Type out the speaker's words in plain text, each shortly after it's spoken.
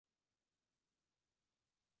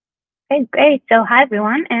Okay, great. So hi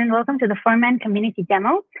everyone, and welcome to the Foreman community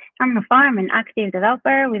demo. I'm Nofar, I'm an active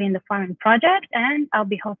developer within the Foreman project, and I'll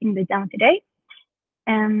be hosting the demo today.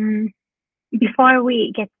 Before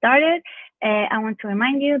we get started, I want to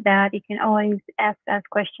remind you that you can always ask us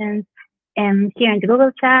questions here in the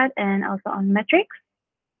Google chat and also on metrics.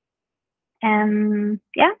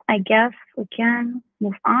 Yeah, I guess we can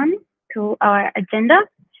move on to our agenda.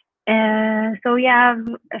 So we have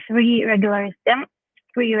three regular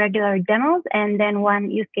demos and then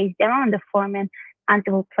one use case demo on the Foreman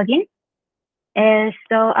Ansible plugin.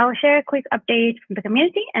 So I'll share a quick update from the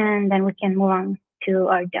community and then we can move on to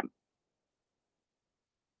our demo.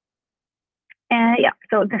 Yeah,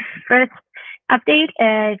 so the first update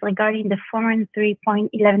is regarding the Foreman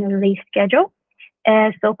 3.11 release schedule.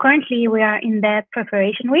 So currently we are in the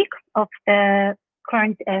preparation week of the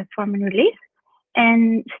current Foreman release,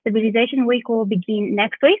 and stabilization week will begin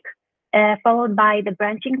next week, followed by the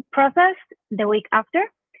branching process the week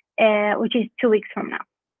after, which is 2 weeks from now.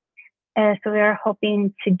 So we are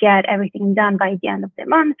hoping to get everything done by the end of the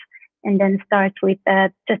month and then start with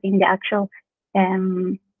testing the actual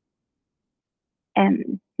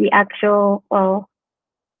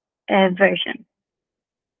version.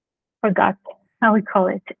 Forgot how we call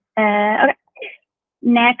it. Okay.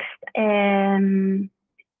 Next update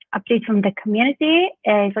from the community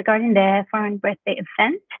is regarding the Foreman birthday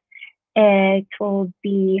event. It will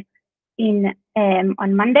be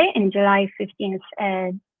on Monday, in July 15th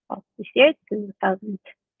of this year,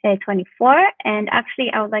 2024. And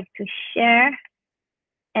actually, I would like to share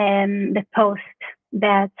the post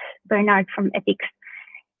that Bernard from Ethics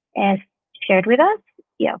shared with us.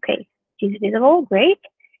 Yeah, okay, it's visible, great.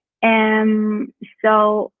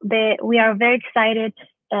 So we are very excited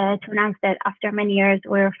to announce that after many years,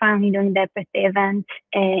 we're finally doing the birthday event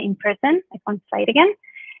in person. I found the site again.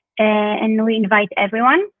 And we invite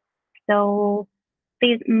everyone. So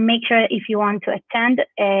please make sure if you want to attend,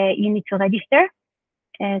 you need to register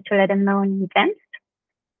to let them know in advance.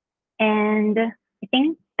 And I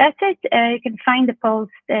think that's it. You can find the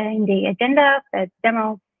post in the agenda, the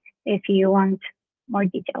demo, if you want more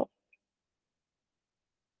details.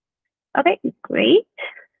 Okay, great.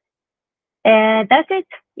 That's it.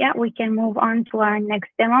 Yeah, we can move on to our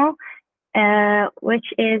next demo,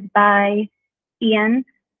 which is by Ian.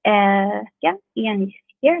 Yeah, Ian is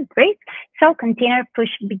here. Great. So container push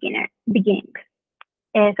beginnings.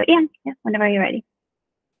 So Ian, yeah, whenever you're ready.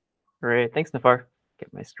 Great. Thanks, Nofar.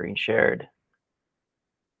 Get my screen shared.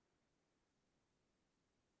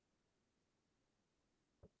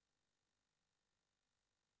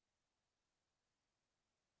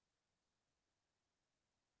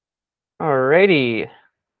 Alrighty.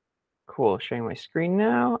 Cool. Sharing my screen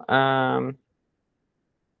now.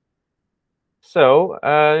 So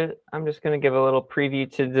I'm just going to give a little preview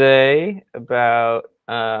today about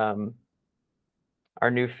our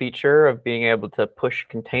new feature of being able to push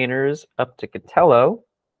containers up to Katello.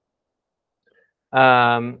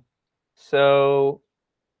 So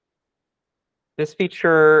this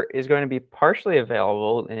feature is going to be partially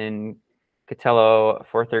available in Katello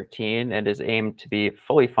 4.13 and is aimed to be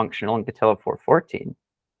fully functional in Katello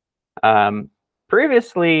 4.14.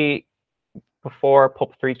 Previously, before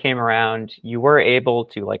Pulp 3 came around, you were able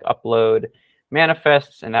to upload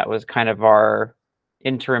manifests, and that was kind of our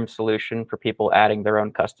interim solution for people adding their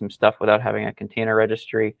own custom stuff without having a container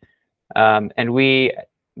registry. And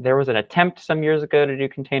there was an attempt some years ago to do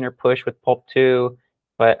container push with Pulp 2,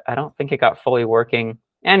 but I don't think it got fully working.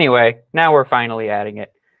 Anyway, now we're finally adding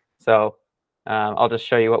it. So I'll just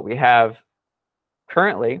show you what we have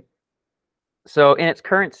currently. So in its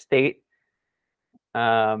current state,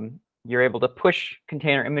 you're able to push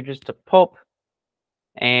container images to Pulp,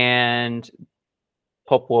 and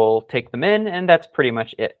Pulp will take them in, and that's pretty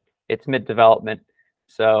much it. It's mid-development,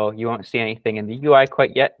 so you won't see anything in the UI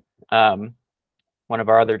quite yet. One of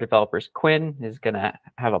our other developers, Quinn, is going to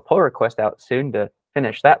have a pull request out soon to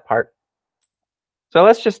finish that part. So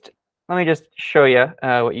let me just show you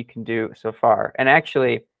what you can do so far. And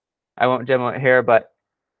actually, I won't demo it here, but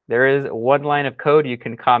there is one line of code you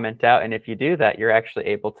can comment out, and if you do that, you're actually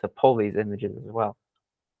able to pull these images as well.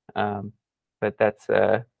 But that's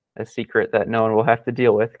a secret that no one will have to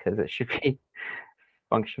deal with because it should be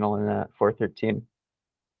functional in 4.13.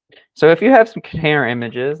 So if you have some container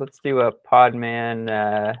images, let's do a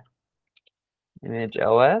Podman image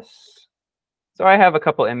ls. So I have a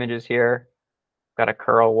couple images here. Got a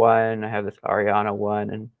curl one, I have this Ariana one,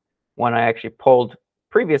 and one I actually pulled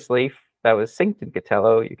previously that was synced in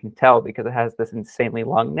Katello. You can tell because it has this insanely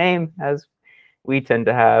long name, as we tend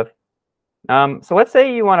to have. So let's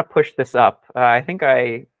say you want to push this up. I think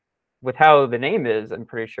I with how the name is, I'm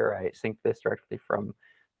pretty sure I synced this directly from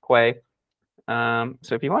Quay.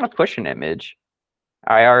 So if you want to push an image,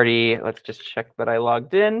 let's just check that I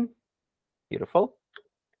logged in. Beautiful.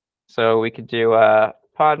 So we could do a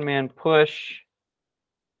podman push,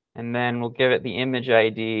 and then we'll give it the image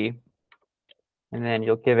ID, and then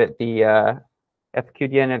you'll give it the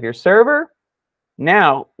FQDN of your server.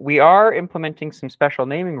 Now, we are implementing some special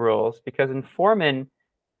naming rules because in Foreman,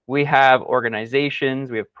 we have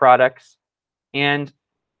organizations, we have products, and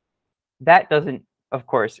that doesn't, of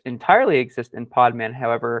course, entirely exist in Podman,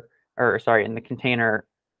 however, or sorry, in the container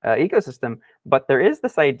ecosystem, but there is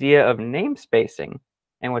this idea of namespacing.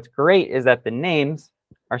 And what's great is that the names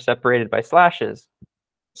are separated by slashes.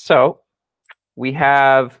 So we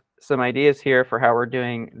have some ideas here for how we're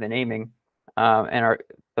doing the naming. And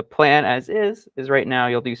the plan as is right now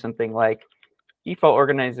you'll do something like default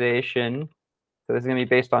organization. So this is going to be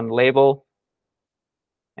based on label,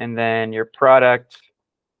 and then your product,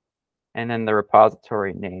 and then the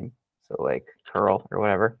repository name. So like curl or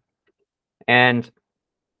whatever. And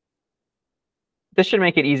this should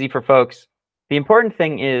make it easy for folks. The important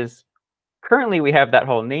thing is currently we have that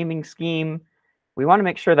whole naming scheme. We want to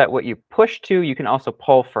make sure that what you push to, you can also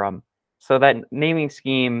pull from. So that naming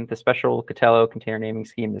scheme, the special Catello container naming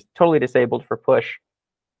scheme, is totally disabled for push.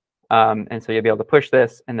 And so you'll be able to push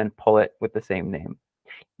this and then pull it with the same name.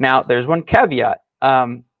 Now, there's one caveat.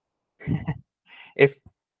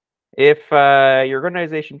 If your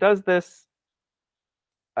organization does this,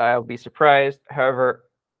 I'll be surprised. However,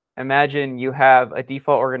 imagine you have a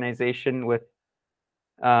default organization with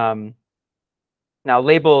now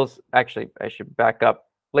labels. Actually, I should back up.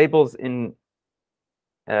 Labels in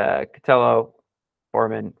Catello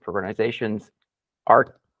Foreman for organizations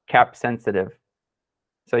are cap sensitive.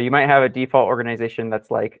 So you might have a default organization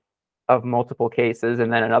that's like of multiple cases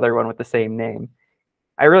and then another one with the same name.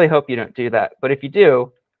 I really hope you don't do that. But if you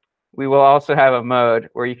do, we will also have a mode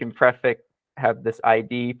where you can have this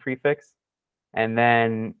ID prefix. And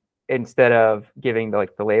then instead of giving the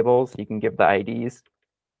labels, you can give the IDs.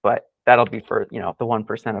 But that'll be for the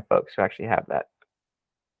 1% of folks who actually have that.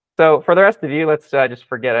 So for the rest of you, let's just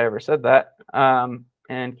forget I ever said that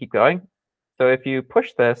and keep going. So if you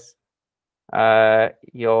push this,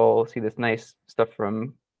 you'll see this nice stuff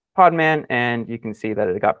from Podman, and you can see that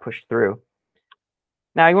it got pushed through.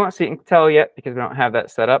 Now, you won't see it in Catello yet because we don't have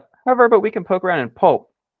that set up. However, but we can poke around in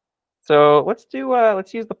Pulp. So let's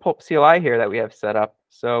use the Pulp CLI here that we have set up.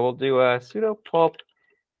 So we'll do a sudo pulp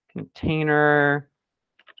container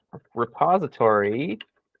repository.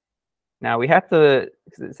 Now we have to,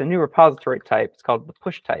 it's a new repository type. It's called the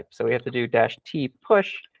push type. So we have to do -t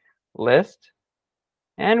push list.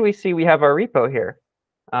 And we see we have our repo here.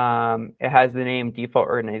 It has the name default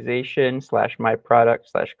organization / my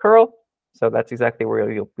product / curl. So that's exactly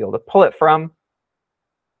where you'll be able to pull it from.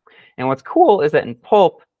 And what's cool is that in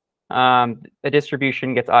Pulp, a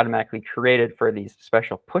distribution gets automatically created for these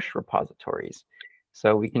special push repositories.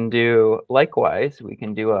 So we can do, likewise, we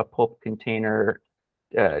can do a Pulp container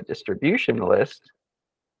distribution list.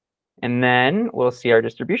 And then we'll see our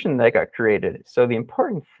distribution that got created. So the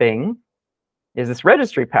important thing is this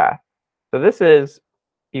registry path. So this is,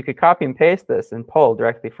 you could copy and paste this and pull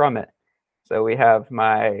directly from it. So we have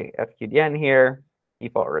my FQDN here,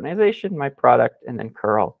 default organization, my product, and then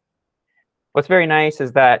curl. What's very nice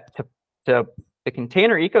is that to the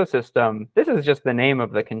container ecosystem, this is just the name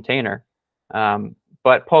of the container.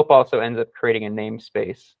 But Pulp also ends up creating a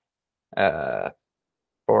namespace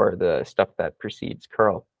for the stuff that precedes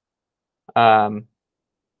curl.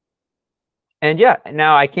 And yeah,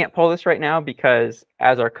 now I can't pull this right now because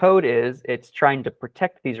as our code is, it's trying to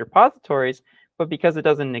protect these repositories, but because it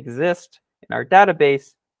doesn't exist in our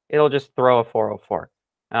database, it'll just throw a 404.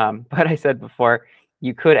 But I said before,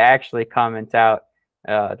 you could actually comment out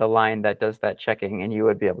the line that does that checking, and you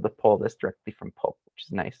would be able to pull this directly from Pulp, which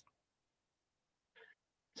is nice.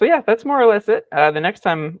 So yeah, that's more or less it. The next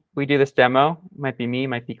time we do this demo, might be me,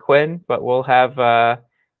 might be Quinn, but we'll have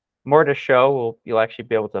more to show. You'll actually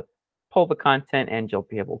be able to pull the content, and you'll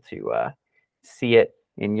be able to see it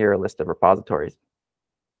in your list of repositories.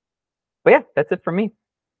 But yeah, that's it for me.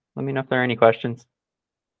 Let me know if there are any questions.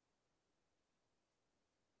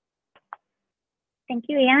 Thank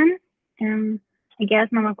you, Ian. I guess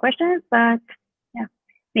no more questions, but yeah,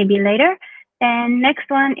 maybe later. And next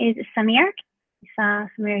one is Samir.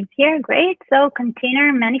 Samir is here. Great. So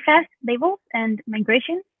container manifest labels and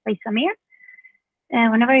migration by Samir.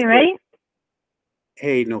 Whenever you're ready.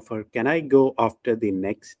 Hey, Nofar, can I go after the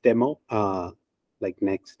next demo, like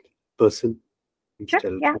next person?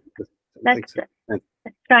 Sure, yeah. Let's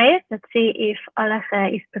try it. Let's see if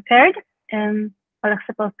Oleh is prepared. Oleh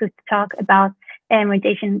supposed to talk about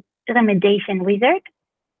remediation wizard.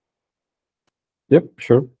 Yep,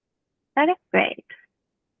 sure. Okay, great.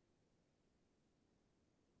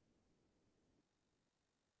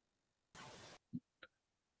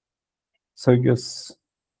 So I guess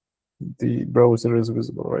the browser is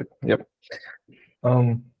visible, right? Yep.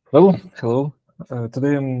 Well, hello.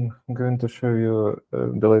 Today I'm going to show you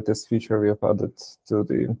the latest feature we have added to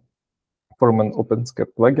the Foreman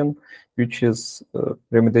OpenScape plugin, which is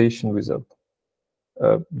Remediation Wizard.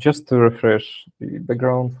 Just to refresh the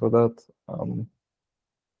background for that,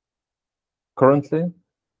 currently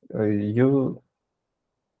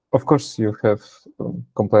of course, you have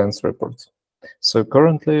compliance reports. So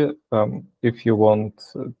currently, if you want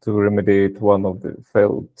to remediate one of the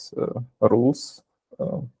failed rules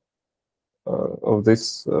of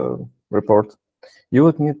this report, you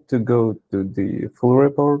would need to go to the full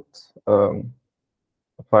report,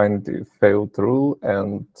 find the failed rule,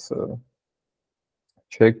 and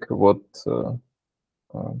check what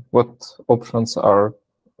options are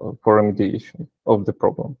for remediation of the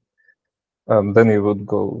problem. Then you would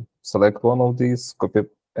go select one of these, copy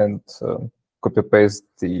paste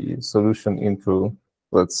the solution into,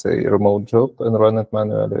 let's say, a remote job and run it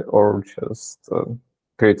manually, or just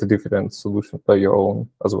create a different solution by your own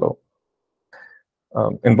as well.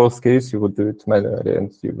 In both cases, you would do it manually,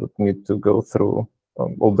 and you would need to go through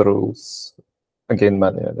all the rules again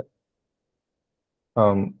manually.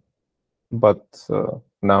 But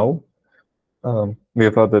now we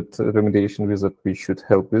have added Remediation Wizard, which should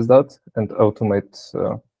help with that and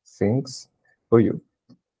automate things for you.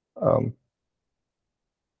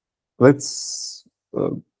 Let's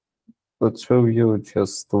show you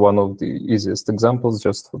just one of the easiest examples,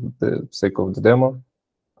 just for the sake of the demo.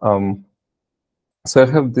 So I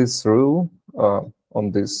have this rule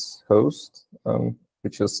on this host,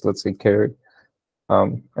 which is, let's say, carry,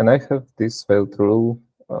 and I have this failed rule,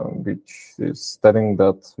 which is telling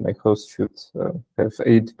that my host should have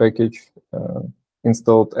aid package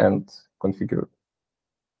installed and configured.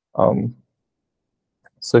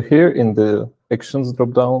 So here in the actions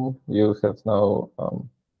dropdown, you have now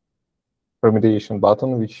remediation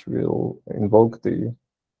button, which will invoke the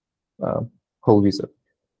whole wizard.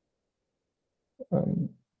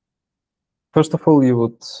 First of all, you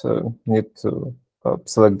would need to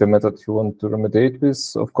select the method you want to remediate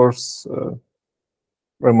with. Of course,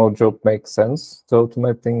 remote job makes sense to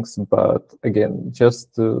automate things, but again,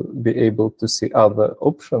 just to be able to see other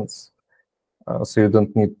options, so you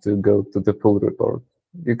don't need to go to the full report.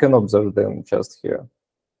 You can observe them just here.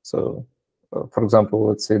 So, for example,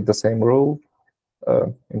 let's say the same rule,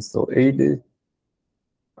 install AD.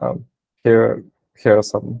 Here are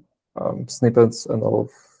some snippets and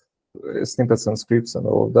snippets and scripts and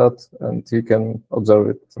all of that, and you can observe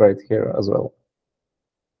it right here as well.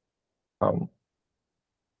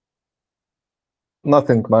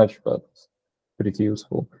 Nothing much, but pretty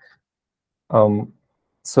useful.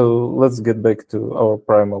 So let's get back to our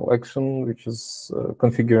primal action, which is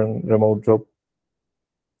configuring remote job.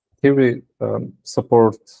 Here we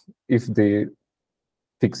support if the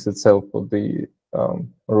fix itself or the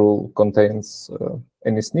rule contains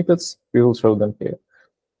any snippets, we will show them here.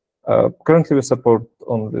 Currently, we support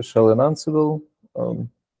only shell and Ansible. So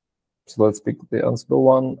let's pick the Ansible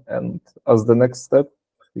one, and as the next step,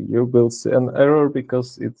 you will see an error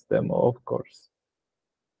because it's demo, of course.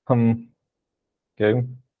 Okay.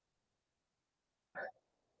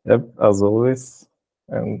 Yep, as always.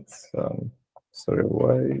 And sorry,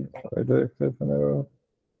 why do I have an error?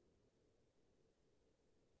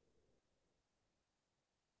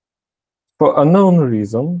 For unknown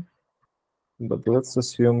reason, but let's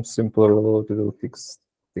assume simpler load will fix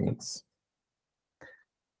things.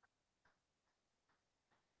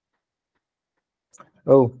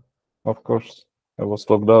 Oh, of course, I was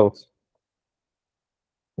logged out.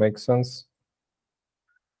 Makes sense.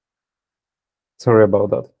 Sorry about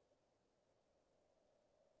that.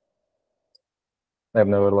 I've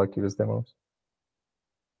never liked use demos.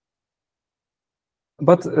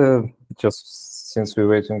 But just since we're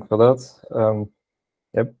waiting for that,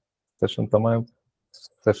 yep, session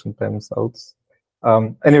time's out.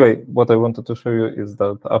 Anyway, what I wanted to show you is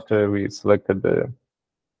that after we selected the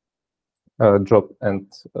job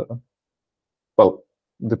and, well,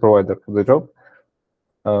 the provider for the job,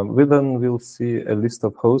 we then will see a list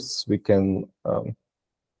of hosts we can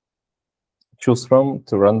choose from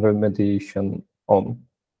to run remediation on.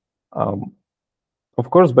 Of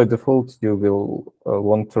course, by default, you will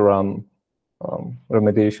want to run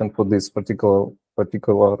remediation for this particular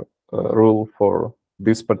rule for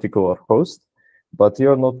this particular host, but you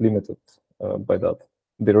are not limited by that.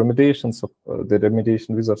 the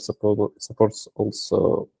remediation wizard supports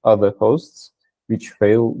also other hosts which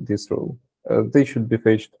fail this rule. They should be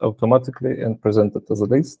fetched automatically and presented as a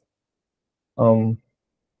list.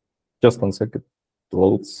 Just 1 second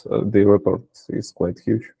loads. The report is quite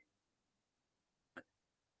huge.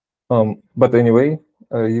 But anyway,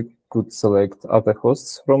 you could select other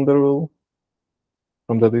hosts from the rule,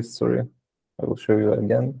 from the list. Sorry, I will show you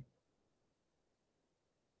again.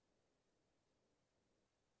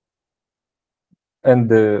 And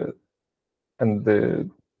the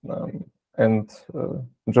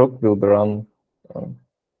job will be run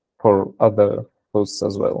for other hosts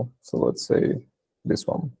as well. So let's say this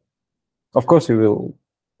one. Of course, you will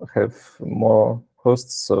have more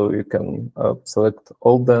hosts, so you can select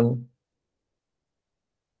all them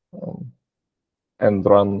and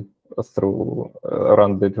run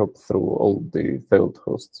the job through all the failed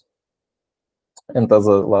hosts. And as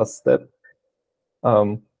a last step,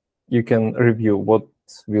 you can review what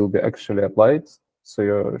will be actually applied, so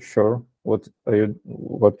you're sure what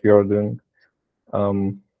you're doing.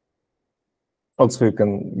 Also, you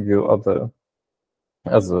can view other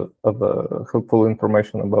helpful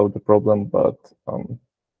information about the problem, but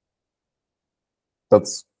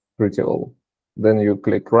that's pretty all. Then you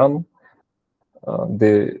click run.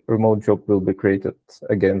 The remote job will be created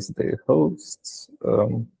against the hosts.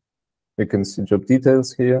 You can see job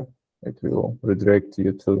details here. It will redirect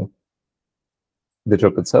you to the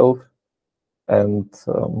job itself. And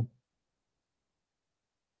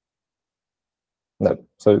no,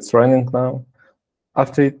 so it's running now.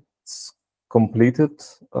 After it's completed,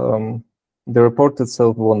 the report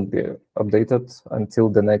itself won't be updated until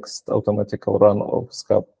the next automatical run of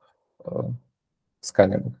SCAP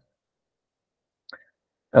scanning.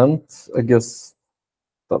 And I guess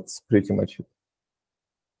that's pretty much it.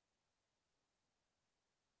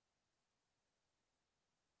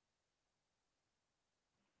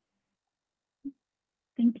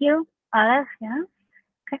 Thank you. Oleh, yeah.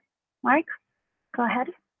 Okay, Mark, go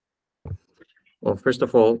ahead. Well, first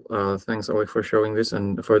of all, thanks, Oleh, for showing this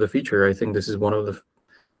and for the feature. I think this is one of the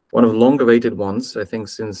long-awaited ones. I think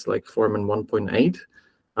since like Foreman 1.8,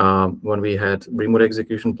 when we had remote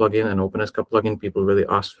execution plugin and OpenSCAP plugin, people really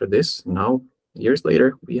asked for this. Now, years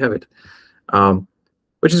later, we have it,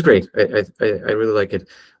 which is great. I really like it.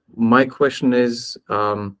 My question is,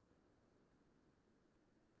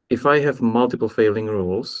 if I have multiple failing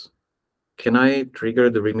rules, can I trigger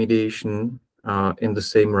the remediation in the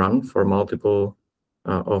same run for multiple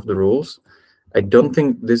of the rules? I don't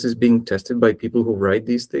think this is being tested by people who write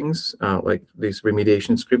these things, like these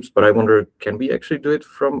remediation scripts, but I wonder, can we actually do it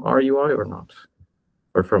from our UI or not?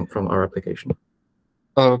 Or from our application?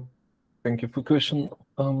 Thank you for the question.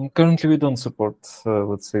 Currently, we don't support,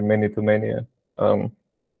 let's say, many-to-many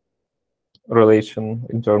relation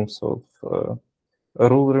in terms of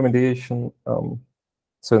rule remediation.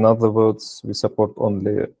 So in other words, we support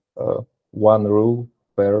only one rule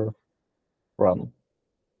per run.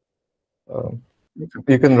 You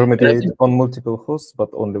can remediate on multiple hosts, but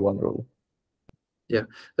only one rule. Yeah,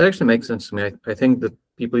 that actually makes sense to me. I think that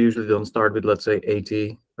people usually don't start with, let's say,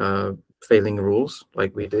 80 failing rules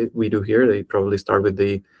like we do here. They probably start with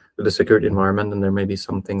the secured environment, and there may be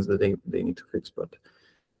some things that they need to fix. But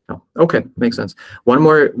no, okay, makes sense. One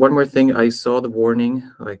more thing. I saw the warning,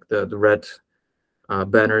 like the red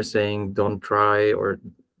banner saying don't try or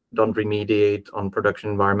don't remediate on production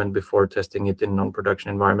environment before testing it in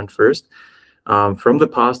non-production environment first. From the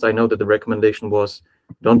past, I know that the recommendation was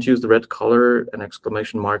don't use the red color and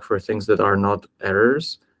exclamation mark for things that are not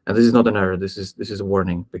errors. And this is not an error. This is a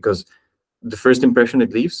warning, because the first impression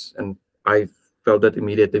it leaves, and I felt that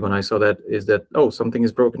immediately when I saw that, is that, oh, something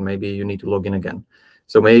is broken. Maybe you need to log in again.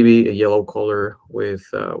 So maybe a yellow color with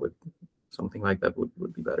something like that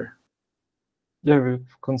would be better. Yeah,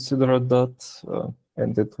 we've considered that,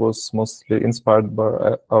 and it was mostly inspired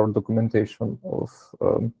by our documentation of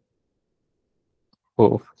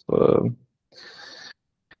all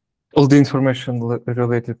the information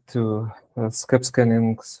related to SCAP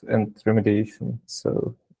scannings and remediation.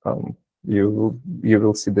 So you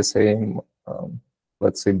will see the same,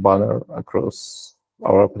 let's say, banner across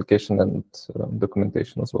our application and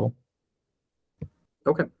documentation as well.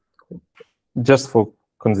 Okay. Just for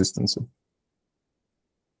consistency.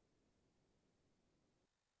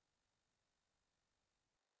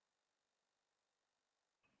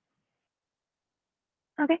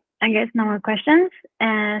 Okay, I guess no more questions.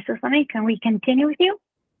 So Samir, can we continue with you?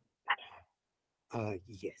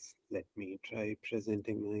 Yes, let me try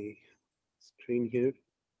presenting my screen here.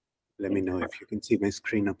 Let me know if you can see my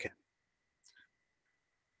screen okay.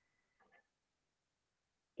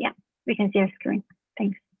 Yeah, we can see your screen.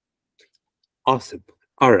 Thanks. Awesome.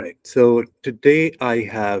 All right. So today I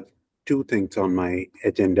have two things on my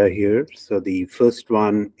agenda here. So the first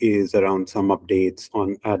one is around some updates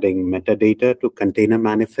on adding metadata to container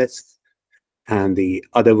manifests. And the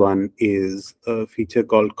other one is a feature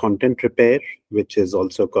called content repair, which is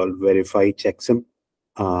also called verify checksum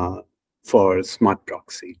for smart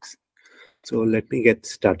proxies. So let me get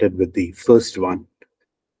started with the first one.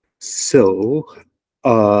 So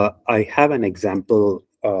I have an example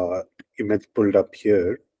image pulled up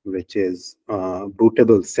here, which is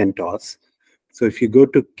bootable CentOS. So if you go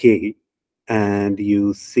to K and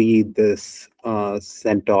you see this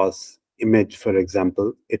CentOS image, for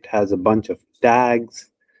example, it has a bunch of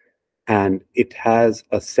tags and it has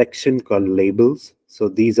a section called labels. So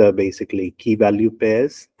these are basically key value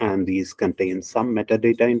pairs, and these contain some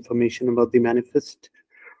metadata information about the manifest.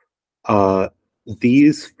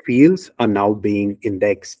 These fields are now being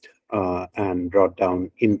indexed and brought down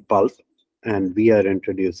in Pulp, and we are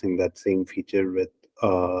introducing that same feature with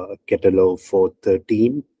Ketelo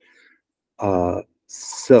 4.13.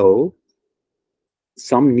 So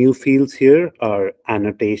some new fields here are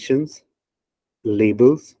annotations,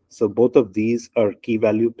 labels. So both of these are key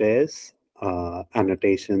value pairs,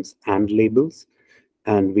 annotations and labels.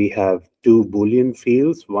 And we have two Boolean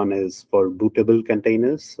fields. One is for bootable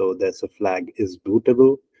containers. So there's a flag is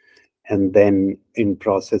bootable. And then in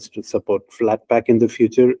process to support Flatpak in the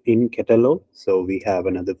future in Ketelo. So we have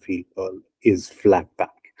another field called is Flatpak.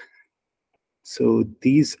 So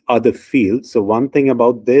these are the fields. So one thing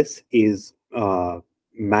about this is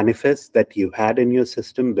manifests that you had in your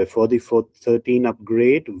system before the 4.13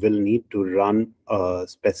 upgrade will need to run a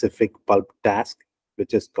specific pulp task,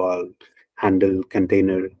 which is called handle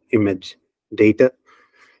container image data.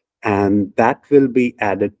 And that will be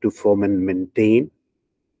added to Foreman maintain.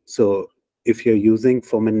 So if you're using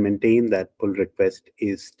Foreman maintain, that pull request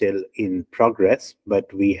is still in progress,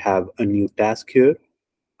 but we have a new task here.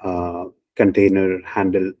 Container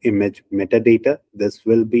handle image metadata. This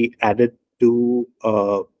will be added to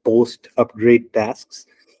post upgrade tasks.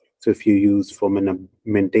 So if you use Foreman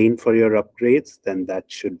maintain for your upgrades, then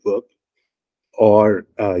that should work. Or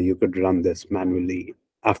you could run this manually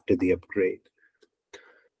after the upgrade.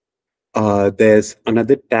 There's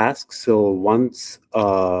another task. So once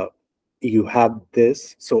you have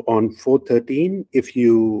this, so on 4.13, if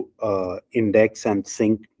you index and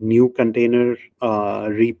sync new container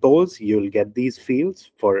repos, you'll get these fields.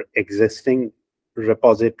 For existing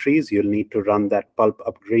repositories, you'll need to run that pulp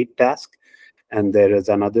upgrade task. And there is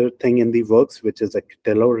another thing in the works, which is a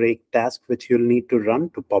Ketelo rake task, which you'll need to run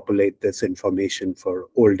to populate this information for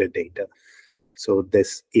older data. So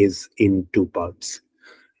this is in two parts.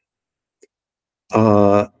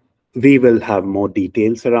 We will have more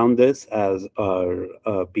details around this as our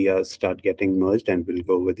PRs start getting merged, and we'll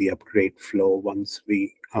go over the upgrade flow once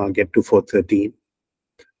we get to 4.13.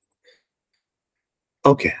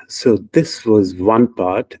 Okay, so this was one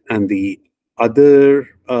part, and the other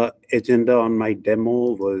agenda on my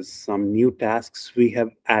demo was some new tasks we have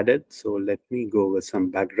added. So let me go over some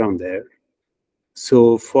background there.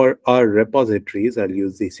 So for our repositories, I'll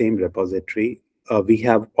use the same repository. We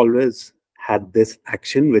have always had this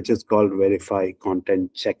action, which is called verify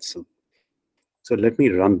content checksum. So let me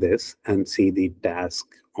run this and see the task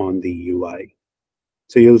on the UI.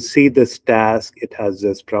 So you'll see this task. It has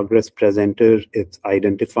this progress presenter. It's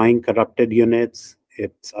identifying corrupted units.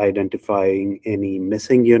 It's identifying any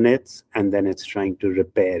missing units, and then it's trying to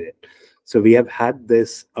repair it. So we have had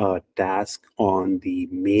this task on the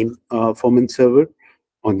main Foreman server,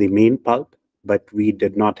 on the main pulp, but we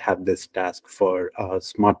did not have this task for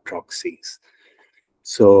smart proxies.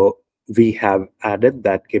 So we have added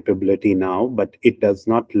that capability now, but it does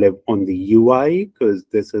not live on the UI because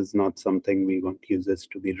this is not something we want users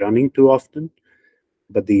to be running too often.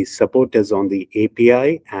 But the support is on the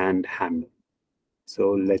API and handle.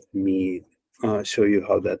 So let me show you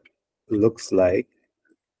how that looks like.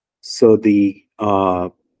 So the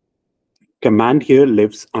command here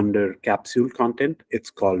lives under capsule content. It's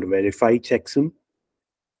called verify checksum.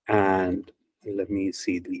 And let me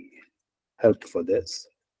see the help for this.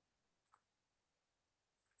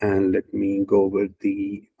 And let me go over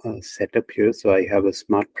the setup here. So I have a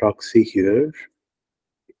smart proxy here.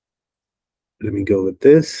 Let me go with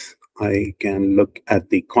this. I can look at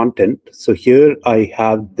the content. So here I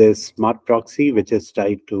have this smart proxy, which is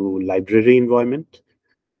tied to library environment.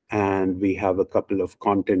 And we have a couple of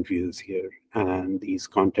content views here. And these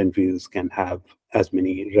content views can have as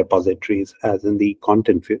many repositories as in the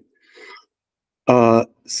content view.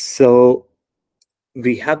 So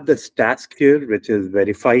we have this task here, which is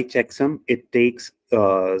verify checksum. It takes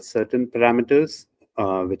certain parameters.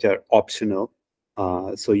 which are optional.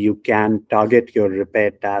 So you can target your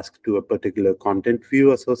repair task to a particular content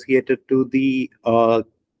view associated to the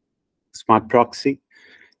smart proxy.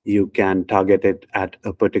 You can target it at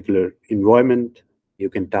a particular environment. You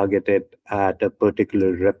can target it at a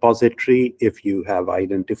particular repository if you have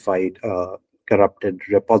identified a corrupted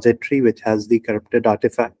repository which has the corrupted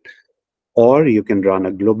artifact. Or you can run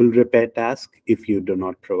a global repair task if you do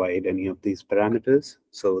not provide any of these parameters.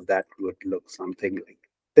 So that would look something like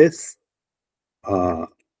this.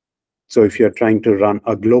 So if you're trying to run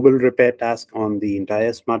a global repair task on the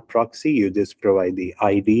entire smart proxy, you just provide the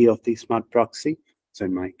ID of the smart proxy. So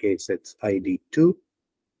in my case, it's ID 2.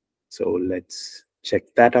 So let's check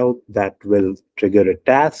that out. That will trigger a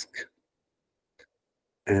task.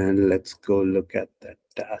 And let's go look at that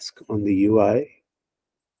task on the UI.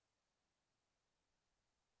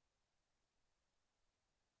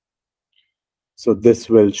 So this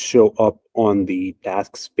will show up on the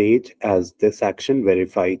tasks page as this action,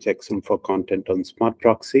 verify checksum for content on smart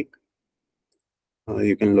proxy.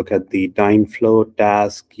 You can look at the time flow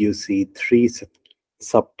task. You see 3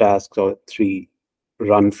 subtasks or 3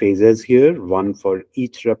 run phases here, 1 for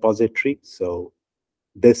each repository. So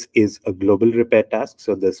this is a global repair task.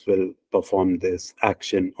 So this will perform this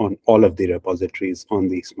action on all of the repositories on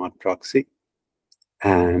the smart proxy.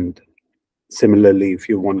 And similarly, if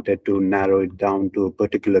you wanted to narrow it down to a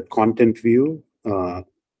particular content view, 2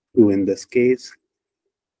 in this case,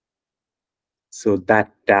 so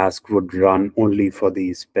that task would run only for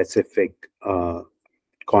the specific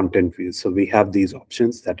content views. So we have these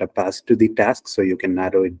options that are passed to the task, so you can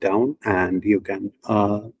narrow it down and you can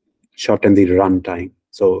shorten the runtime.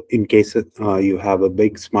 So in case you have a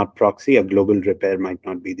big smart proxy, a global repair might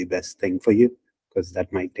not be the best thing for you because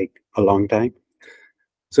that might take a long time.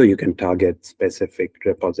 So you can target specific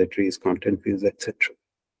repositories, content views, etc.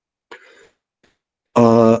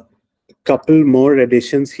 Couple more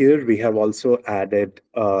additions here. We have also added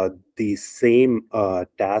the same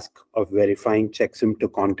task of verifying checksum to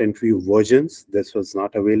content view versions. This was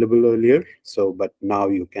not available earlier. So, but now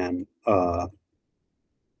you can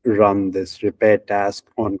run this repair task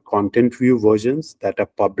on content view versions that are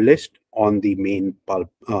published on the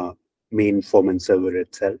main Foreman server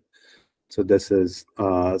itself. So this is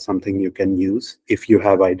something you can use if you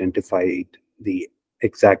have identified the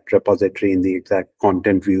exact repository in the exact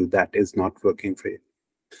content view that is not working for you.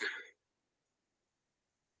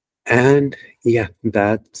 And yeah,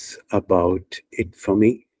 that's about it for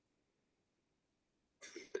me.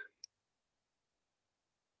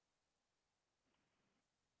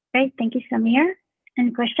 Great, thank you, Samir. Any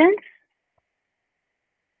questions?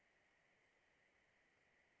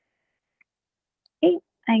 Okay,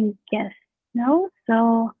 I guess no.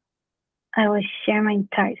 So I will share my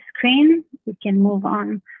entire screen. We can move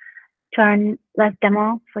on to our last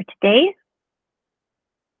demo for today.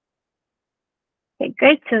 Okay,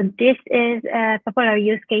 great. So this is a popular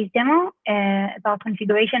use case demo about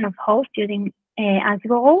configuration of hosts using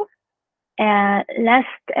Ansible roles. Last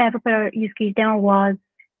popular use case demo was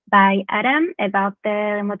by Adam about the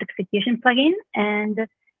remote execution plugin, and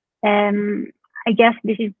I guess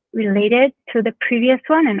this is related to the previous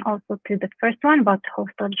one and also to the first one about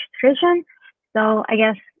host registration. So I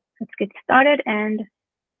guess let's get started and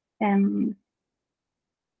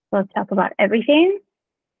we'll talk about everything.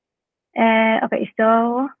 Okay,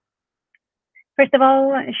 so first of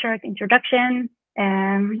all, a short introduction.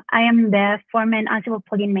 I am the Foreman Ansible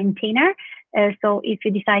plugin maintainer. So if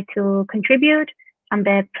you decide to contribute, I'm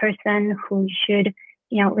the person who should,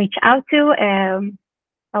 reach out to.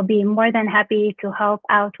 I'll be more than happy to help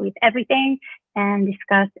out with everything and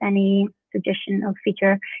discuss any suggestion or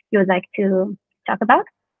feature you would like to talk about.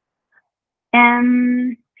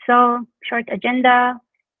 So short agenda,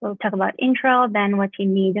 we'll talk about intro, then what you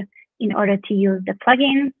need in order to use the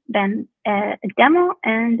plugin, then a demo,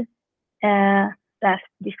 and last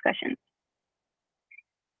discussion.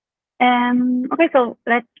 Okay, so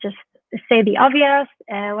let's just say the obvious.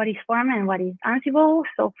 What is Foreman and what is Ansible?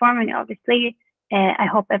 So Foreman, obviously, I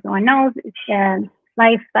hope everyone knows, it's a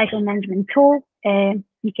life cycle management tool.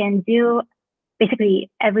 You can do basically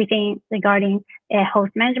everything regarding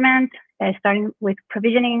host management, starting with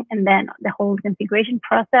provisioning and then the whole configuration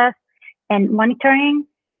process and monitoring,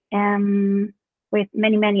 with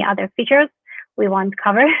many, many other features we won't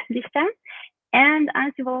cover this time. And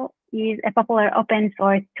Ansible is a popular open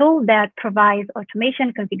source tool that provides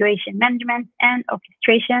automation, configuration management, and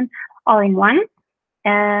orchestration all in one.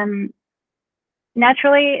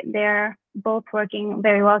 Naturally, they're both working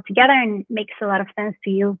very well together and makes a lot of sense to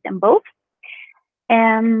use them both.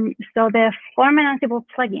 So the Foreman Ansible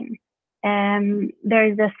plugin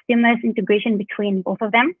There's a seamless integration between both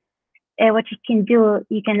of them. What you can do,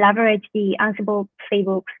 you can leverage the Ansible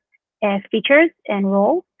playbook features and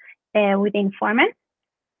roles within Foreman.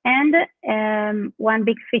 And one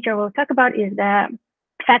big feature we'll talk about is the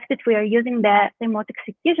fact that we are using the remote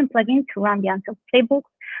execution plugin to run the Ansible playbook,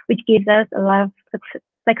 which gives us a lot of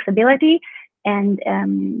flexibility and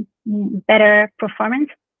better performance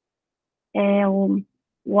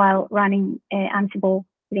while running Ansible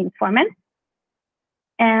within Foreman.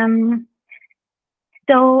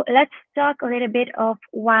 So let's talk a little bit of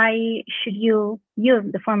why should you use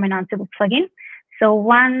the Foreman Ansible plugin. So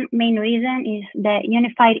one main reason is the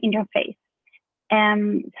unified interface.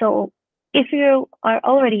 So if you are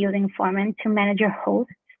already using Foreman to manage your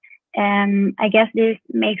hosts, I guess this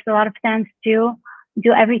makes a lot of sense to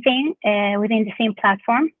do everything within the same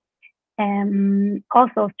platform.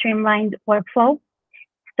 Also streamlined workflow.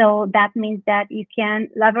 So that means that you can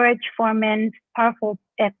leverage Foreman's powerful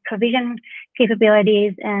provision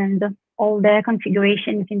capabilities and all the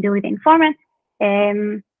configuration you can do within Foreman.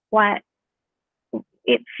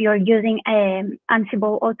 If you're using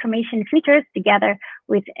Ansible automation features together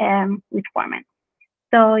with Foreman.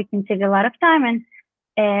 So you can save a lot of time,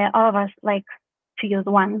 and all of us like to use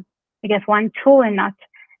one tool and not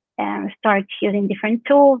start using different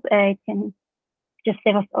tools. It can just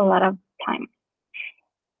save us a lot of time.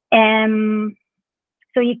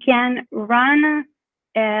 So you can run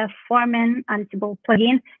Foreman Ansible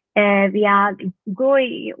plugin via the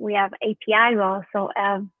GUI. We have API. We also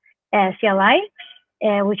have CLI,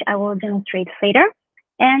 which I will demonstrate later.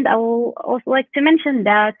 And I will also like to mention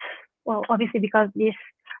that, well, obviously because this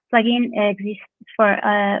plugin exists for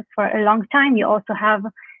a long time, you also have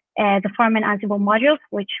the Foreman Ansible modules,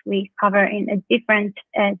 which we cover in a different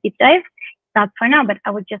deep dive. Not for now, but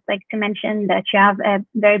I would just like to mention that you have a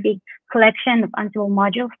very big collection of Ansible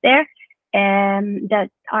modules there that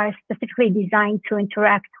are specifically designed to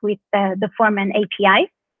interact with the Foreman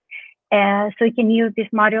API. So you can use this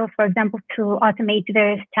module, for example, to automate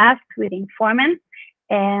various tasks within Foreman.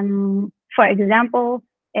 For example,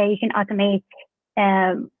 you can automate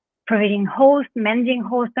provisioning hosts, managing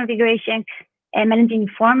host configuration, and managing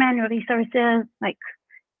Foreman resources, like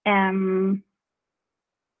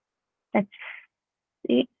let's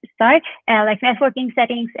see, start, like networking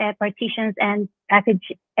settings, partitions, and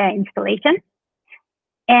package installation.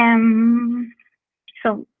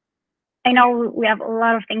 So I know we have a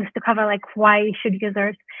lot of things to cover, like why should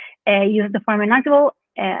users use the Foreman Ansible.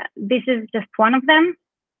 This is just one of them,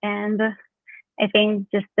 and I think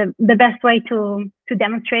just the best way to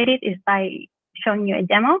demonstrate it is by showing you a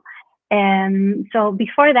demo. So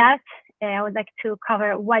before that, I would like to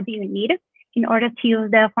cover what do you need in order to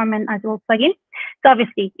use the Foreman Ansible plugin. So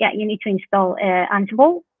obviously, yeah, you need to install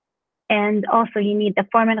Ansible, and also you need the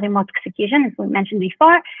Foreman remote execution, as we mentioned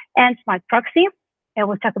before, and smart proxy.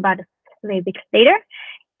 We'll talk about it a little bit later.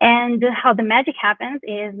 And how the magic happens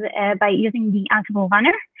is by using the Ansible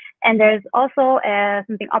runner. And there's also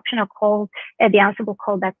something optional called the Ansible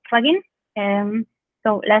callback plugin.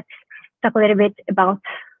 So let's talk a little bit about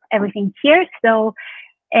everything here. So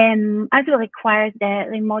Ansible requires the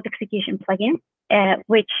remote execution plugin,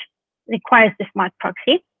 which requires the smart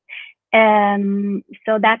proxy.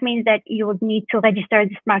 So that means that you would need to register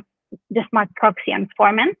the smart proxy on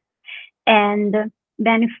Foreman. And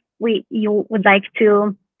then if you would like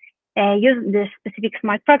to use the specific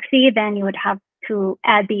smart proxy, then you would have to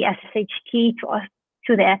add the SSH key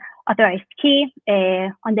to the authorized key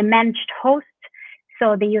on the managed host.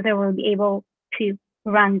 So the user will be able to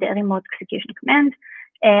run the remote execution command.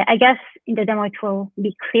 I guess in the demo it will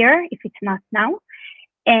be clear if it's not now.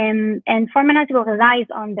 And Foreman Ansible relies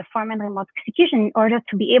on the Foreman remote execution in order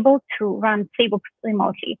to be able to run playbooks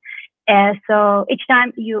remotely. So each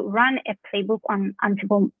time you run a playbook on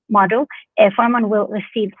Ansible module, Foreman will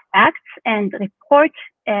receive facts and report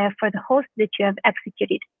for the host that you have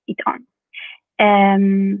executed it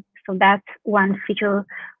on. So that's one feature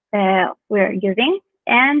we're using.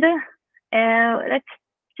 And let's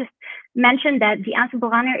just mention that the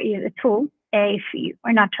Ansible runner is a tool, if you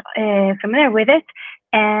are not familiar with it.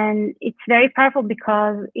 And it's very powerful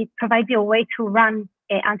because it provides you a way to run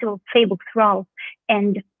Ansible playbooks, roles,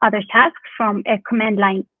 and other tasks from a command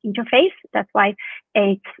line interface. That's why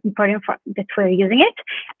it's important that we're using it.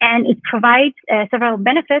 And it provides several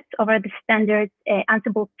benefits over the standard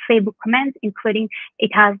Ansible playbook commands, including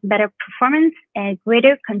it has better performance,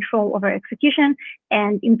 greater control over execution,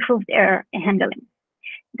 and improved error handling.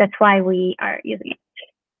 That's why we are using it.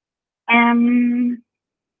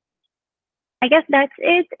 I guess that's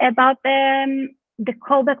it about the the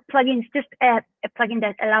callback plugin is just a plugin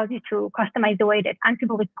that allows you to customize the way that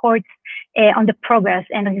Ansible reports on the progress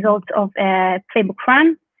and results of a playbook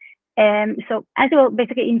run. So Ansible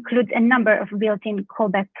basically includes a number of built-in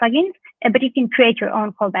callback plugins, but you can create your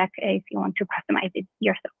own callback if you want to customize it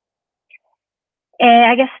yourself.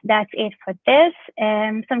 I guess that's it for this.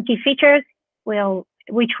 Some key features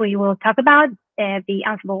which we will talk about, the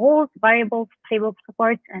Ansible rules, variables, playbook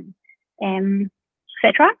supports, and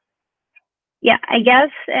etc. Yeah, I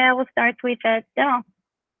guess we'll start with a demo.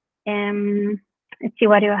 Let's see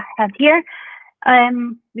what you have here.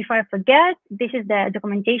 Before I forget, this is the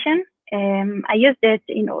documentation. I used it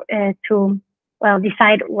to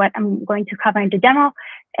decide what I'm going to cover in the demo.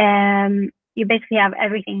 You basically have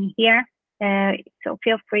everything here, so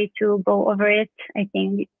feel free to go over it. I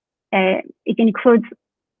think it includes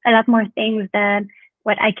a lot more things than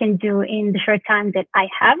what I can do in the short time that I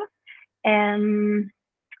have. And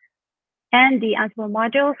the Ansible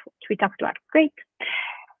modules, which we talked about. Great.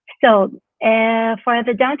 So for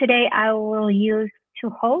the demo today, I will use two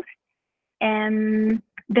hosts.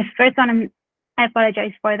 The first one, I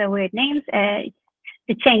apologize for the weird names,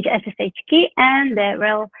 the change SSH key and the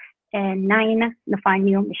rel 9 Nofar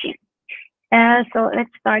new machine. So let's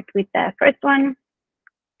start with the first one.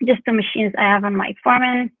 Just the machines I have on my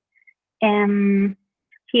Foreman.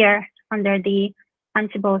 Here under the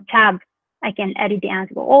Ansible tab, I can edit the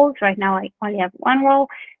Ansible roles. Right now, I only have one role,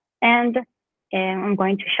 and I'm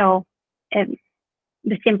going to show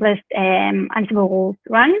the simplest Ansible rules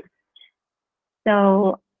run.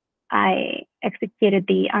 So I executed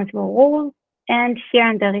the Ansible rules, and here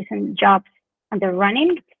under recent jobs under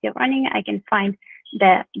running, still running, I can find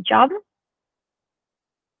the job.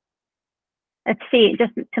 Let's see,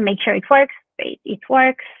 just to make sure it works. Wait, it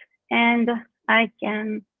works, and I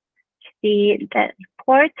can see the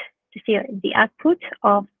report to see the output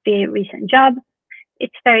of the recent job.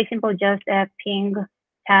 It's very simple, just a ping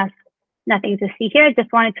task, nothing to see here.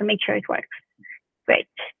 Just wanted to make sure it works. Great.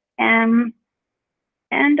 And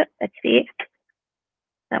let's see,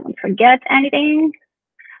 I won't forget anything.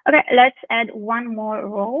 Okay, let's add one more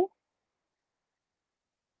role.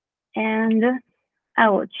 And I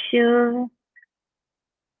will choose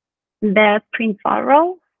the print file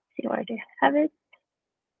role. See where they have it.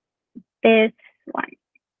 This one.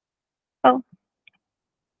 Oh.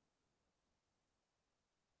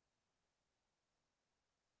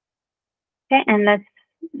 Okay, and let's,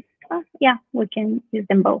 yeah, we can use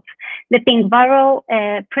them both. The ping varro,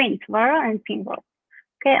 print varro and ping role.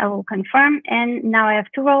 Okay, I will confirm. And now I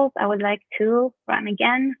have two roles. I would like to run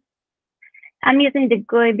again. I'm using the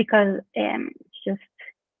GUI because it's just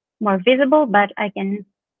more visible, but I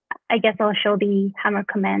guess I'll show the hammer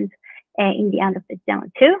command in the end of the demo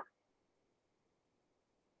too.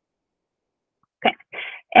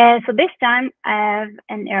 Okay, so this time I have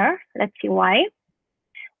an error. Let's see why.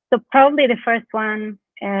 So probably the first one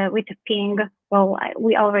with the ping, well,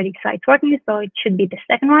 we already saw it working, so it should be the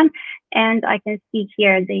second one. And I can see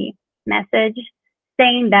here the message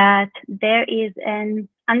saying that there is an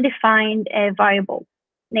undefined variable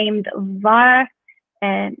named var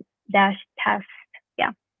dash test.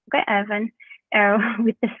 Yeah, okay, I have an error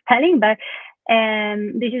with the spelling, but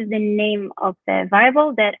this is the name of the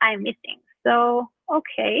variable that I'm missing. So,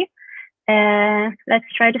 okay. Let's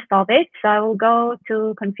try to solve it. So I will go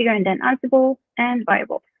to configure and then Ansible and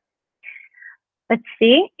variables. Let's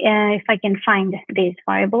see if I can find this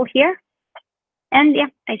variable here. And yeah,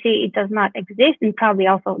 I see it does not exist and probably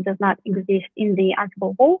also does not exist in the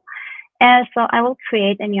Ansible role. So I will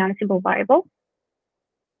create a new Ansible variable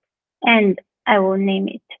and I will name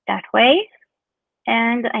it that way.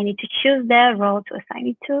 And I need to choose the role to assign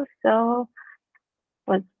it to. So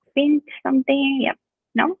was print something? Yep.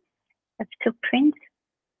 No. Let's to print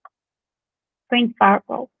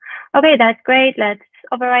variable. Okay, that's great. Let's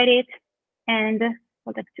override it and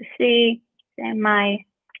we'll like to see my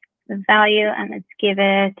value and let's give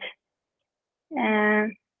it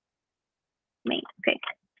main. Okay.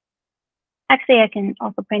 Actually, I can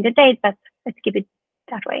also print the date, but let's keep it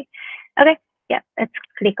that way. Okay, yeah, let's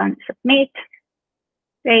click on submit.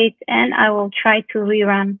 Great, and I will try to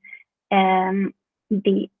rerun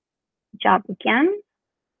the job again.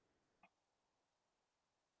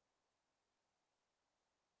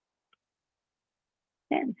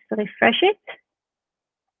 And so refresh it.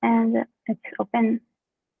 And let's open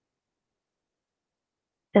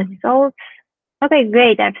the results. Okay,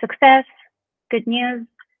 great, I have success. Good news.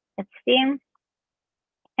 Let's see.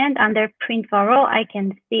 And under print for row, I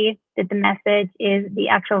can see that the message is the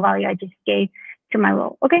actual value I just gave to my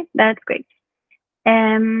row. Okay, that's great.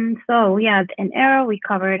 So we had an error. We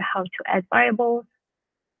covered how to add variables.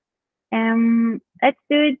 Let's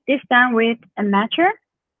do it this time with a matcher,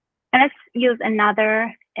 and let's use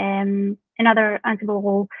another Ansible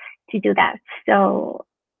role to do that. So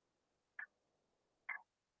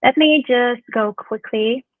let me just go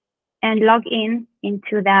quickly and log in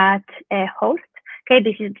into that host. Okay,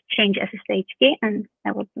 this is change SSH key, and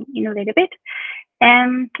I will zoom in a little bit.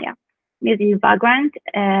 Yeah, using background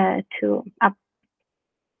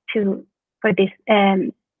for this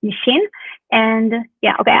machine. And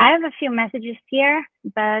yeah, okay, I have a few messages here,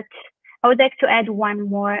 but I would like to add one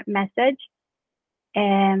more message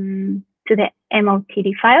to the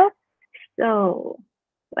MOTD file. So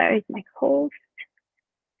where is my host?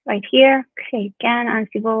 Right here. Okay, again,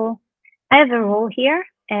 Ansible. I have a role here.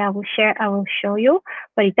 I will show you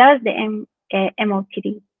what it does, the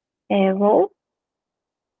MOTD role.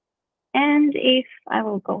 And if I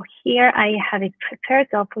will go here, I have it prepared.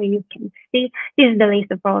 So hopefully you can see this is the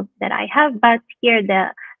list of roles that I have. But here,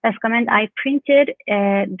 the last command, I printed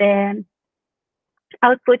the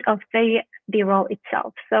output of the role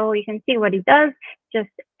itself. So you can see what it does. Just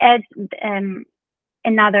add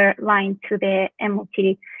another line to the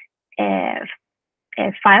MOTD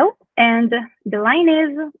file, and the line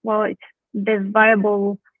is, well, it's the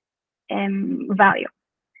variable value.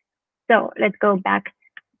 So let's go back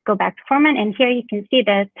to Foreman, and here you can see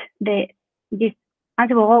that this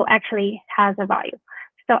Ansible role actually has a value.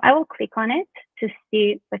 So I will click on it to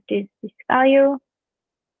see what is this value.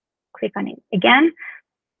 Click on it again,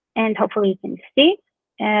 and hopefully you can see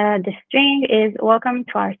the string is "Welcome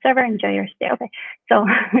to our server. Enjoy your stay." Okay, so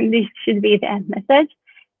this should be the end message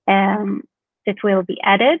that will be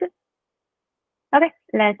added. Okay,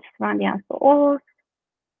 let's run the Ansible rules.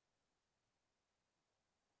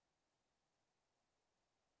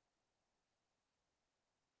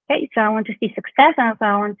 Okay, so I want to see success, and also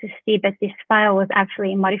I want to see that this file was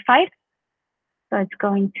actually modified. So it's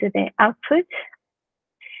going to the output.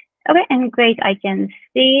 Okay, and great, I can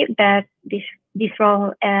see that this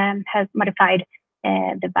role has modified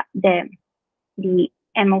the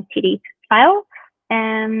MOTD file.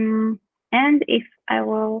 And if I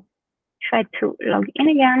will try to log in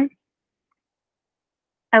again,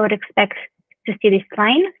 I would expect to see this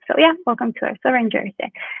line. So yeah, welcome to our server in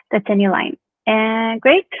Jersey. That's a new line.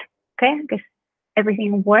 Great. Okay, I guess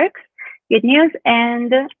everything works. Good news.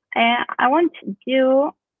 And I won't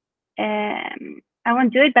do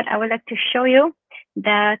it, but I would like to show you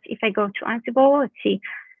that if I go to Ansible, let's see,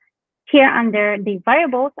 here under the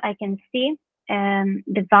variables, I can see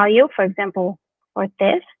the value, for example, for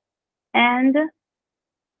this. And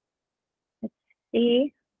let's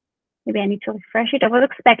see, maybe I need to refresh it. I was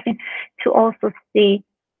expecting to also see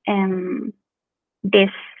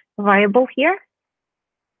this variable here.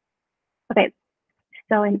 Okay,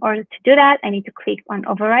 so in order to do that, I need to click on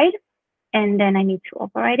override, and then I need to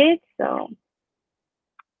override it. So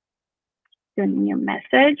do a new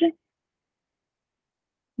message.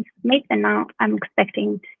 Submit, and now I'm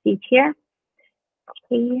expecting to see it here.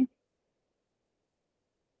 Okay.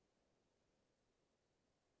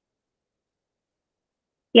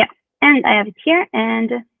 Yeah, and I have it here,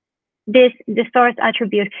 and the source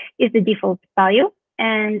attribute is the default value,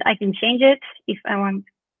 and I can change it if I want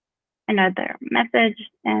another message.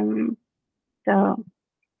 So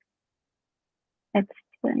let's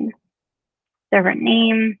do server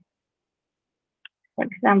name, for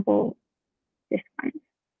example, this one.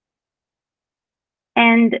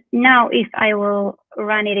 And now if I will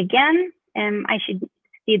run it again, I should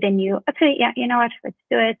see the new, actually, yeah, you know what, let's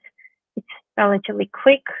do it. It's relatively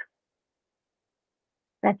quick.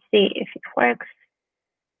 Let's see if it works.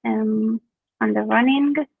 On the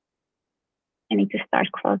running, I need to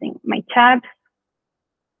start closing my tabs.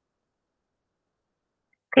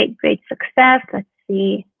 Okay, great success. Let's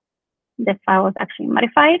see, the file was actually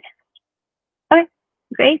modified. Okay,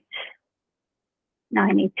 great. Now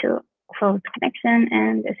I need to close connection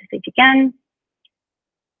and SSH again.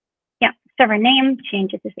 Yeah, server name,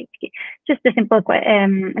 change SSH key. Just a simple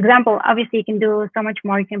example. Obviously, you can do so much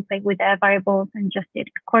more. You can play with the variables and adjust it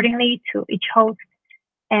accordingly to each host.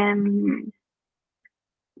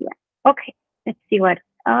 Yeah, okay, let's see what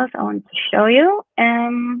else I want to show you.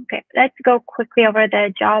 Okay, let's go quickly over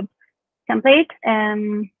the job template.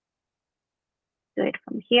 Do it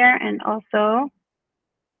from here, and also,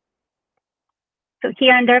 so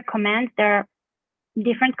here under commands, there are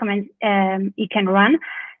different commands you can run.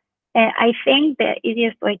 I think the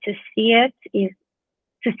easiest way to see it is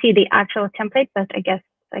to see the actual template, but I guess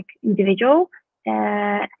like individual.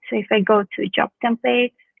 So if I go to job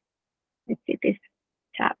template, let's see this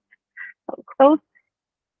tab, I'll close,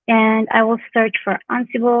 and I will search for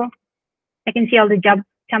Ansible. I can see all the job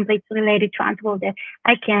templates related to Ansible that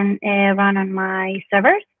I can run on my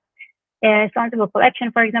servers. So Ansible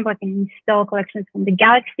collection, for example, I can install collections from the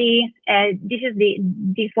Galaxy. This is the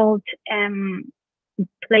default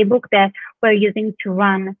playbook that we're using to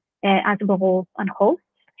run Ansible roles on hosts.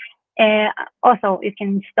 Also, you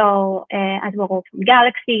can install Ansible roles from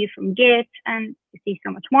Galaxy, from Git, and you see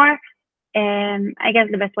so much more. I guess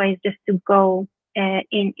the best way is just to go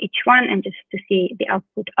in each one and just to see the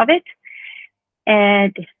output of it.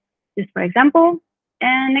 This for example.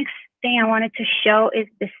 Next thing I wanted to show is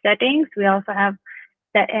the settings. We also have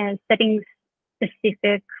the settings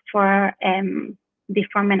specific for the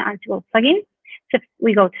Foreman Ansible plugin. So if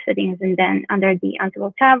we go to settings and then under the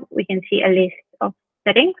Ansible tab, we can see a list of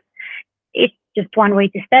settings. It's just one way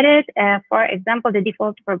to set it. For example, the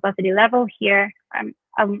default verbosity level here,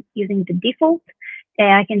 I'm using the default.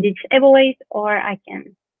 I can disable it, or I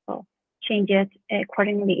can change it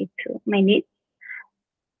accordingly to my needs.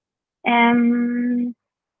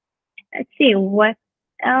 Let's see what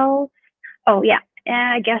else. Oh yeah,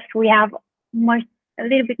 I guess we have a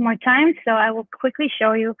little bit more time, so I will quickly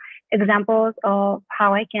show you examples of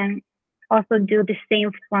how I can also do the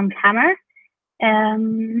same from Hammer.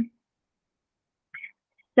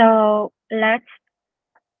 So let's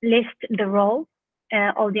list the roles,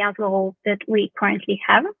 all the Ansible roles that we currently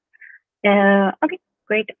have. Okay,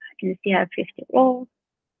 great. I can see I have 50 roles.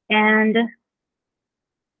 And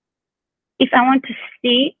if I want to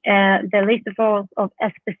see the list of roles of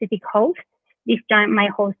a specific host, this time my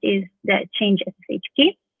host is the change SSH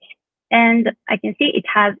key. And I can see it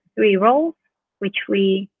has 3 roles, which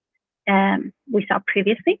we saw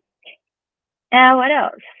previously. What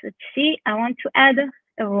else? Let's see. I want to add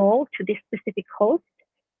a role to this specific host.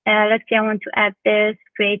 Let's say I want to add this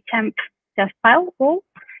create temp test file role.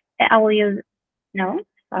 I will use,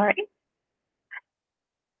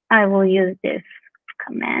 I will use this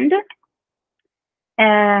command.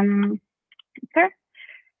 Enter.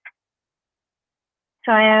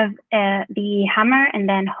 So I have the Hammer and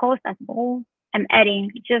then host as role. I'm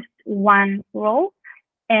adding just one role.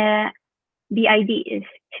 The ID is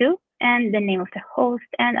 2 and the name of the host,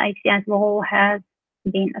 and I see as role has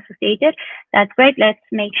been associated. That's great. Let's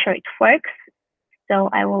make sure it works. So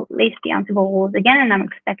I will list the Ansible roles again, and I'm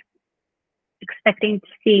expecting to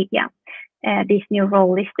see, this new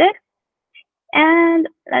role listed. And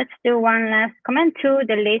let's do one last command to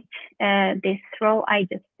delete this role I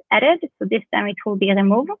just added. So this time it will be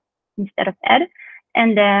remove instead of add.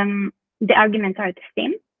 And the arguments are the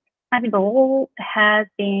same. Ansible role has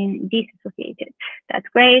been disassociated. That's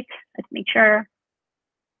great. Let's make sure.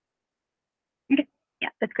 Okay. Yeah,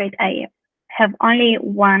 that's great. I have only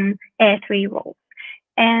 3 roles.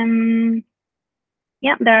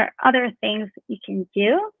 Yeah, there are other things you can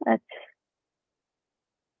do. Let's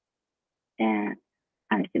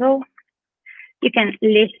Ansible. You can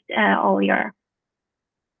list all your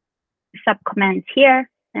subcommands here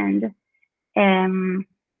and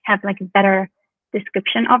have like a better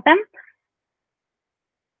description of them.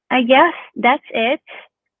 I guess that's it.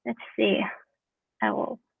 Let's see. I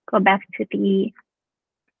will go back to the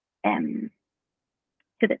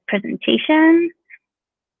presentation.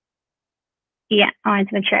 Yeah, I wanted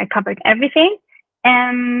to make sure I covered everything.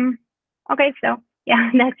 Okay, so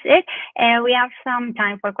yeah, that's it. We have some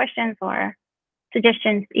time for questions or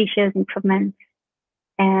suggestions, issues, improvements.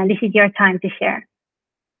 And this is your time to share.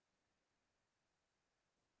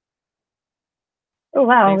 Oh,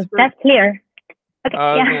 wow, that's clear. Okay,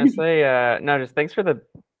 I was gonna say, no, just thanks for the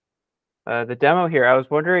demo here. I was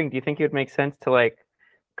wondering, do you think it would make sense to like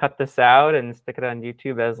cut this out and stick it on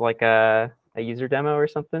YouTube as like a user demo or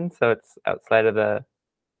something, so it's outside of the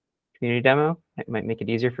community demo? It might make it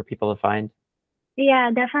easier for people to find.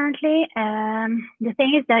 Yeah, definitely. The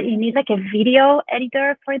thing is that you need like a video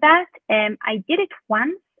editor for that. I did it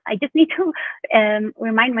once. I just need to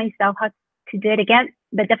remind myself how to do it again.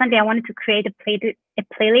 But definitely, I wanted to create a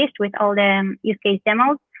playlist with all the use case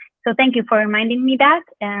demos. So thank you for reminding me that.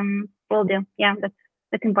 Will do. Yeah,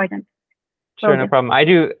 that's important. Sure, no problem. I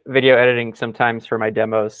do video editing sometimes for my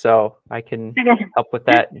demos, so I can help with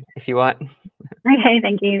that if you want. Okay,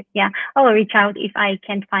 thank you. Yeah, I'll reach out if I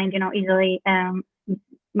can't find, easily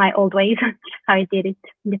my old ways, how I did it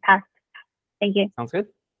in the past. Thank you. Sounds good.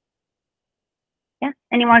 Yeah,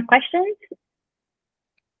 any more questions?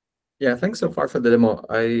 Yeah, thanks so far for the demo.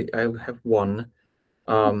 I have one.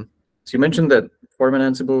 So you mentioned that Foreman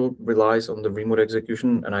Ansible relies on the remote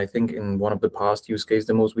execution, and I think in one of the past use case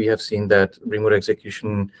demos, we have seen that remote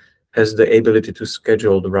execution has the ability to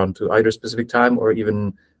schedule the run to either specific time or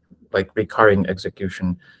even like recurring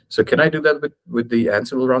execution. So can I do that with the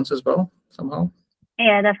Ansible runs as well somehow?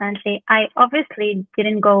 Yeah, definitely. I obviously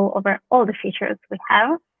didn't go over all the features we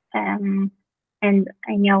have, and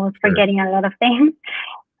I know I was forgetting a lot of things.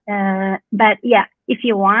 But yeah, if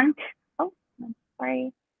you want, oh,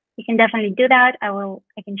 sorry, you can definitely do that. I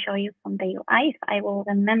can show you from the UI if I will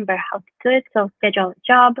remember how to do it. So schedule a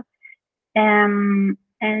job, and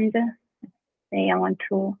say I want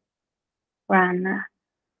to run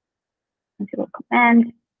Ansible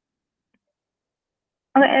command.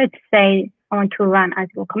 Okay, let's say I want to run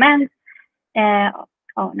Ansible command.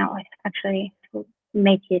 Oh no, actually to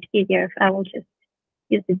make it easier, I will just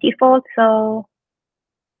use the default. So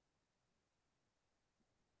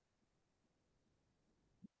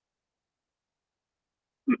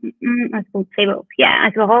Ansible table, yeah,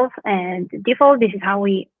 Ansible roles and the default. This is how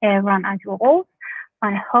we run Ansible roles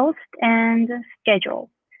on host and schedule.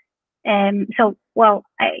 So well,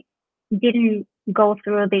 I didn't go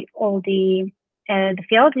through all the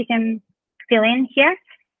fields you can fill in here,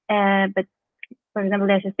 but for example,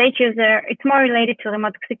 there's a state user. It's more related to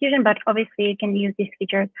remote execution, but obviously you can use these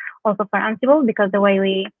features also for Ansible because the way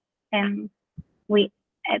we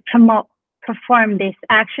perform this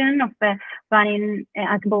action of running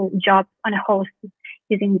Ansible jobs on a host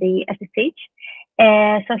using the SSH.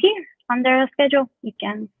 So here under schedule, you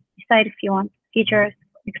can decide if you want features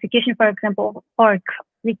execution, for example, or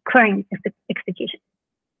recurring execution.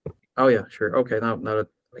 Oh yeah, sure. Okay, now that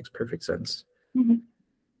makes perfect sense. Mm-hmm.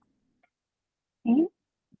 Okay.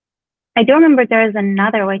 I don't remember there's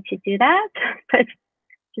another way to do that, but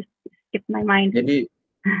just skip my mind. Maybe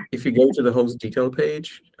if you go to the host detail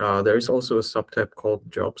page, there is also a subtab called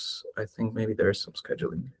jobs. I think maybe there's some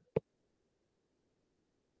scheduling.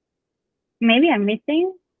 Maybe I'm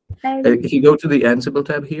missing. If you go to the Ansible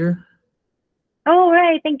tab here. Oh,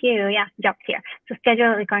 right. Thank you. Yeah, jobs here. So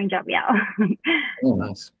schedule a recurring job. Yeah. Oh,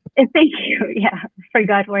 nice. Thank you. Yeah,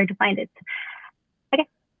 forgot where to find it. Okay.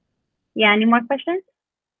 Yeah, any more questions?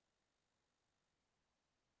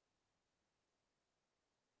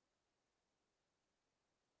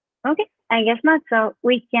 Okay, I guess not. So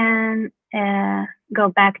we can go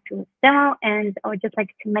back to demo, and I would just like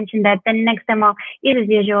to mention that the next demo is as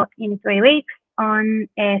usual in 3 weeks on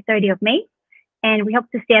 30th of May, and we hope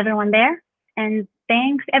to see everyone there. And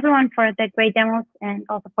thanks everyone for the great demos and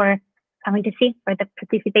also for coming to see, for the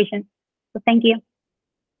participation. So thank you.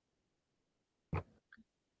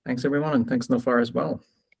 Thanks everyone, and thanks Nofar as well.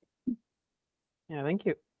 Yeah, thank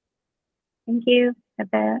you. Thank you.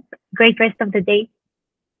 Have a great rest of the day.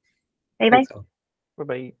 Bye-bye.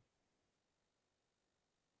 Bye-bye.